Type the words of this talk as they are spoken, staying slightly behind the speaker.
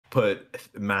put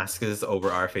masks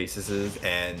over our faces,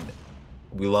 and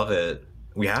we love it.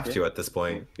 We have to at this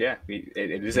point. Yeah,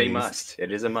 it is a must.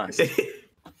 It is a must.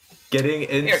 Getting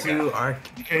into our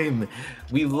game,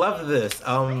 we love this.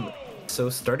 So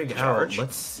starting out,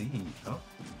 let's see.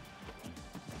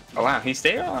 Oh wow, he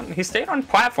stayed on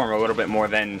platform a little bit more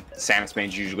than Samus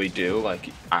mains usually do. Like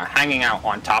hanging out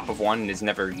on top of one is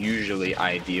never usually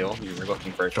ideal. You were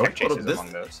looking for tech chases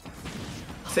among those.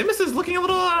 Samus is looking a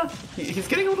little. He's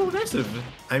getting a little aggressive.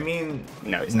 I mean,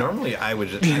 no, normally I would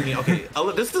just. I mean, okay,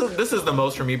 this is the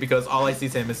most for me because all I see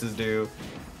Samus do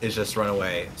is just run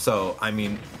away. So I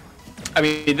mean,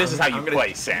 this is how you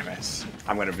play Samus.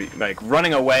 I'm gonna be like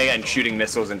running away and shooting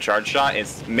missiles and charge shot.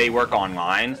 It may work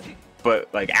online.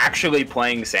 But like actually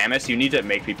playing Samus, you need to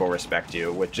make people respect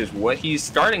you, which is what he's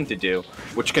starting to do,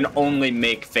 which can only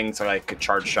make things like a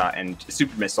charge shot and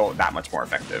super missile that much more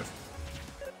effective.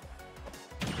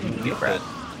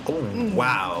 Oh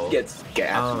wow! Get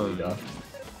absolutely up.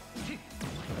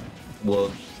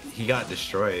 Well, he got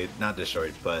destroyed. Not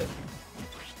destroyed, but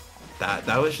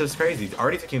that was just crazy.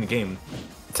 Already taking the game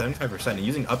 75% and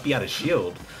using up B out of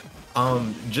shield.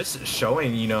 Just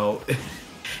showing, you know.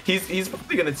 He's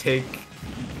probably gonna take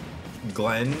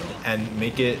Glenn and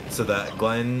make it so that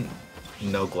Glenn.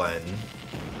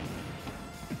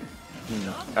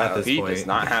 At this point, does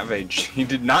not have a. He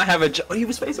did not have a. Oh, he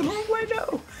was facing the wrong way.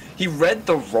 No, he read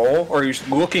the roll, or he was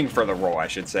looking for the roll, I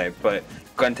should say. But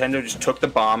Glentendo just took the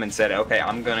bomb and said, "Okay,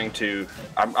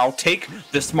 I'll take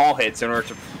the small hits in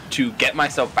order to get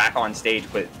myself back on stage."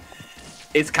 But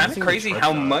it's kind of crazy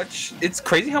how much. It's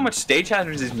crazy how much Stage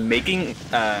Hazards is making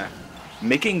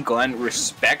Glenn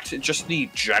respect just the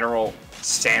general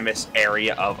Samus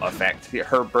area of effect.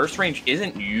 Her burst range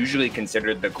isn't usually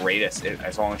considered the greatest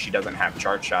as long as she doesn't have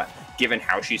charge shot, given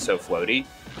how she's so floaty.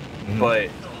 But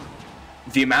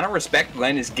the amount of respect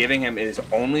Glenn is giving him is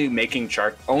only making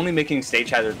Stage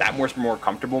Hazard that much more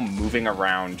comfortable moving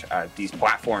around these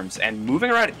platforms and moving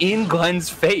around in Glenn's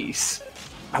face.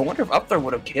 I wonder if up there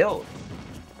would have killed.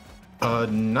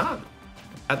 Not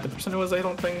at the percent it was, I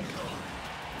don't think.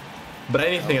 But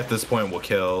anything at this point will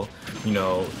kill, you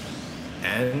know.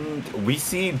 And we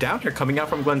see Downer coming out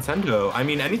from Glentendo. I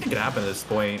mean, anything could happen at this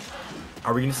point.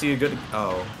 Are we going to see a good...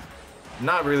 Oh,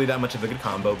 not really that much of a good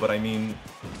combo, but I mean,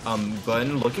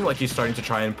 Glenn looking like he's starting to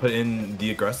try and put in the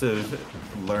aggressive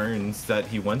learns that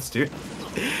he wants to.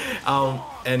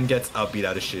 And gets up beat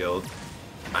out of shield.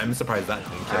 I'm surprised that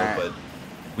didn't kill, but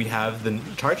we have the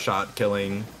charge shot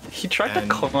killing. He tried to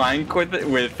climb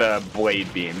with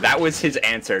Blade Beam. That was his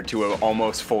answer to an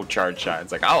almost full charge shot.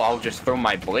 It's like, oh, I'll just throw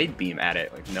my Blade Beam at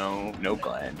it. Like, no,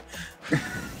 Glenn.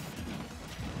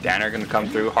 Danner gonna come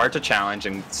through, hard to challenge,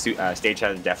 and Stage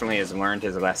Hazard definitely has learned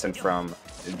his lesson from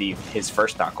his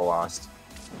first Taco Lost.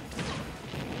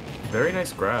 Very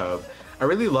nice grab. I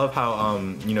really love how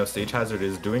you know, Stage Hazard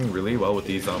is doing really well with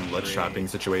these ledge trapping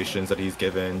situations that he's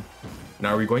given.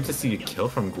 Now, are we going to see a kill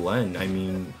from Glenn? I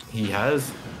mean, he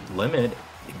has limit,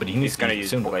 but he's going to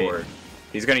use Blade.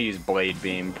 He's going to use Blade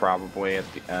Beam probably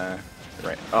at the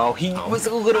right. Oh, he was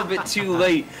a little bit too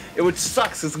late. It would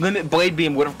suck because limit Blade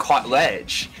Beam would have caught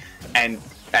ledge, and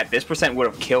at this percent would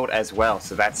have killed as well.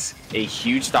 So that's a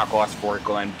huge stock loss for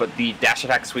Glenn. But the dash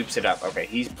attack sweeps it up. Okay,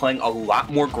 he's playing a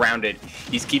lot more grounded.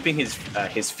 He's keeping his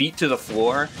feet to the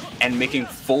floor and making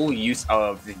full use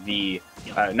of the.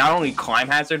 Not only climb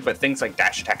hazard, but things like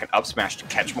dash attack and up smash to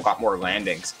catch a lot more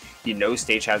landings. He knows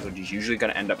Stage Hazard is usually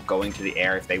going to end up going to the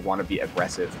air if they want to be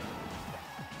aggressive.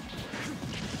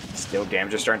 Still,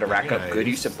 damage is starting to rack up. Good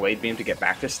use of Blade Beam to get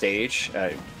back to stage.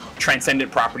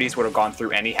 Transcendent properties would have gone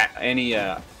through any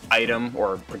item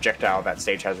or projectile that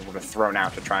Stage Hazard would have thrown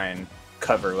out to try and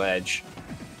cover ledge.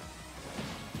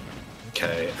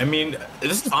 Okay, I mean,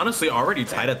 this is honestly already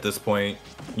tight at this point.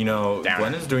 You know,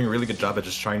 Glenn is doing a really good job at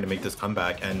just trying to make this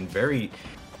comeback, and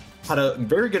had a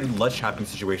very good ledge trapping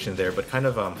situation there, but kind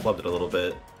of flubbed it a little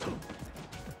bit.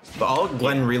 But all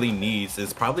Glenn really needs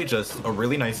is probably just a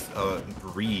really nice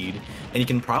read, and he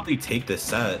can probably take this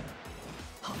set.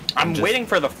 I'm waiting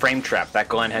for the frame trap that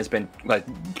Glenn has been like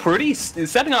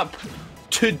setting up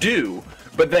to do,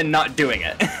 but then not doing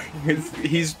it.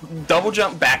 He's double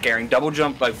jump back airing, double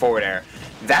jump like forward air.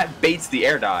 That baits the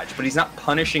air dodge, but he's not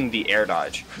punishing the air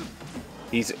dodge.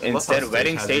 He's instead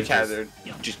letting Stage Hazard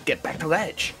just get back to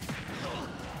ledge.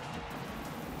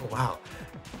 Wow.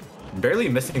 Barely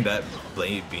missing that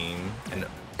Blade Beam. And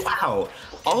wow,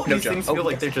 all of these things feel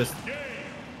like they're just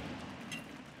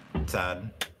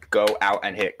sad. Go out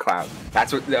and hit Cloud.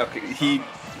 That's what he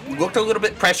looked a little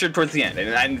bit pressured towards the end,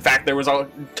 and in fact there was a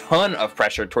ton of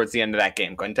pressure towards the end of that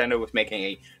game. Glentendo was making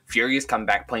a furious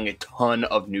comeback, playing a ton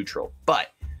of neutral, but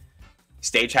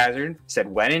Stage Hazard said,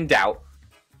 when in doubt,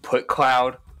 put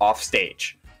Cloud off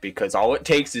stage, because all it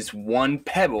takes is one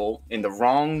pebble in the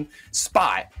wrong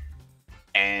spot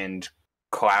and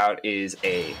Cloud's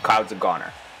a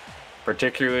goner.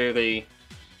 Particularly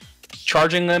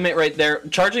charging limit right there.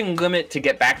 Charging limit to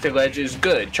get back to ledge is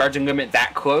good. Charging limit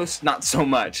that close, not so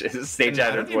much. Stage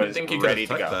Hazard was ready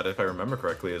to go. That, if I remember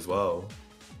correctly, as well.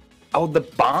 Oh, the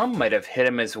bomb might have hit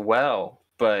him as well,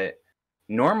 but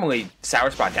normally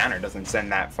Sour Spot Downer doesn't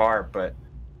send that far. But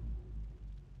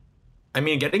I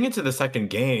mean, getting into the second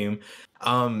game,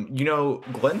 you know,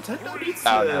 Glentendo needs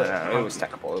to... Oh, no, it was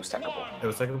techable. It was techable. It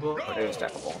was techable? It was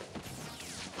techable.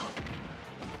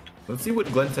 Let's see what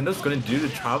Glentendo's going to do to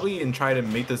try to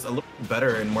make this a little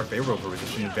better and more favorable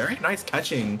position. Very nice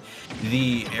catching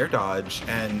the air dodge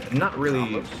and not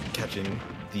really catching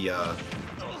the...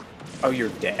 Oh, you're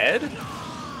dead?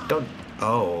 Don't...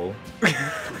 Oh.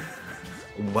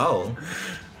 Well.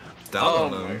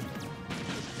 Down on him.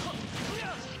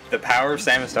 The power of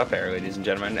Samus up air, ladies and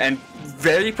gentlemen. And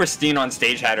very pristine on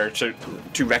Stage Hatter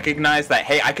to recognize that,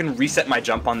 hey, I can reset my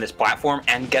jump on this platform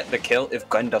and get the kill if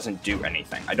Glenn doesn't do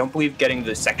anything. I don't believe getting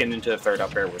the second into the third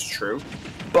up air was true,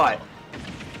 but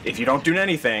if you don't do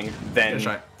anything, then...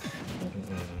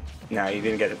 No, he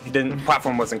didn't get it. He didn't.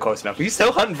 Platform wasn't close enough. He's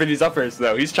still hunting for these up airs,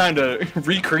 though. He's trying to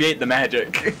recreate the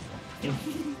magic.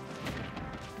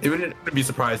 It wouldn't be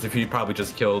surprised if he probably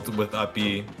just killed with up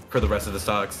B for the rest of the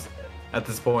stocks at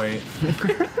this point.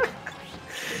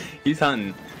 He's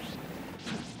hunting.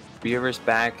 Beaver's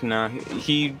back. No,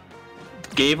 he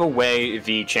gave away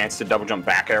the chance to double jump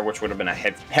back air, which would have been a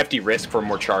hefty risk for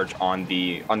more charge on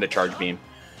the charge beam.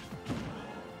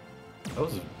 That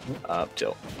was up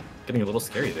tilt. Getting a little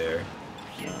scary there.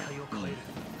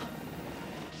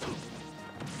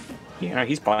 You know,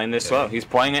 he's playing this slow. He's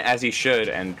playing it as he should,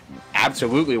 and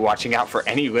absolutely watching out for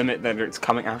any limit that it's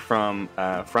coming out from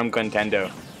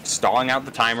Glentendo. Stalling out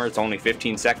the timer. It's only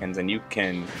 15 seconds, and you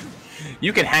can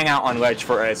hang out on ledge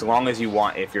for as long as you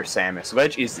want if you're Samus.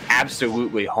 Ledge is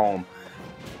absolutely home,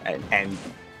 and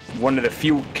one of the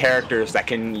few characters that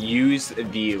can use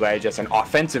the ledge as an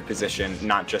offensive position,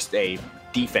 not just a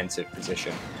defensive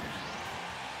position.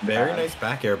 Very nice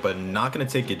back air, but not going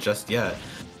to take it just yet.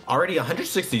 Already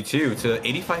 162 to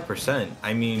 85%.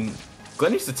 I mean,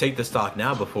 Glenn needs to take the stock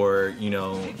now before, you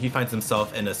know, he finds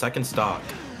himself in a second stock,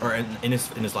 or in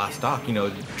his last stock, you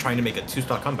know, trying to make a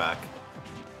 2-stock comeback.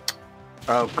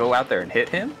 Oh, go out there and hit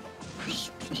him?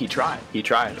 He tried. He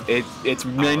tried. It's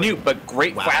minute, but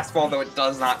great fastball, though it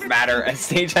does not matter. As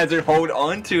Stage Hazard hold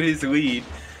on to his lead.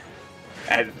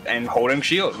 And holding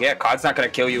shield. Yeah, COD's not going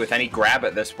to kill you with any grab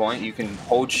at this point. You can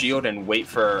hold shield and wait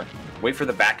for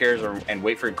the back airs and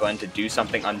wait for Glenn to do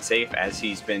something unsafe, as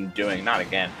he's been doing. Not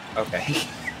again. Okay.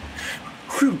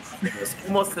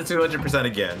 Almost to 200%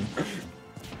 again.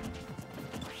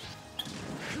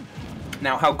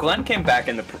 Now, how Glenn came back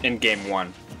in game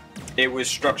one, it was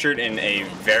structured in a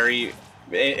very,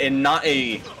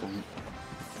 it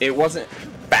wasn't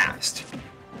fast.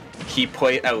 He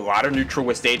played a lot of neutral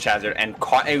with Stage Hazard and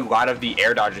caught a lot of the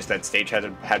air dodges that Stage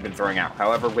Hazard had been throwing out.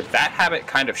 However, with that habit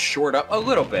kind of shored up a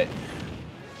little bit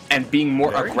and being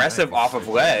more aggressive off of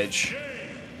ledge,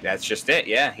 that's just it.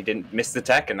 Yeah, he didn't miss the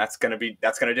tech, and that's gonna do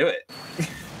it.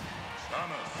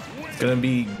 It's gonna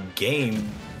be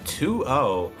game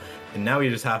 2-0, and now we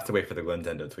just have to wait for the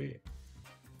Glentendo tweet.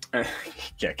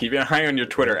 Yeah, keep an eye on your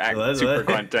Twitter at Super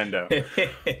Glentendo.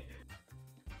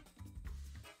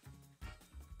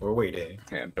 We're waiting.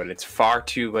 Yeah, but it's far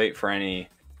too late for any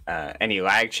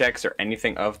lag checks or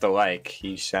anything of the like.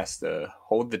 He just has to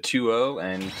hold the 2-0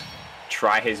 and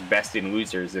try his best in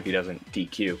losers if he doesn't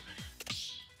DQ.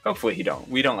 Hopefully he don't.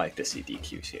 We don't like to see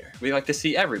DQs here. We like to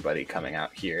see everybody coming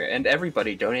out here and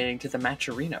everybody donating to the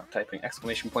Matcherino, typing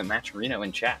 !Matcherino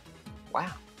in chat.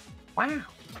 Wow. Wow.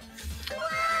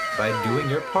 By doing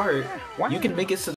your part, you can make it so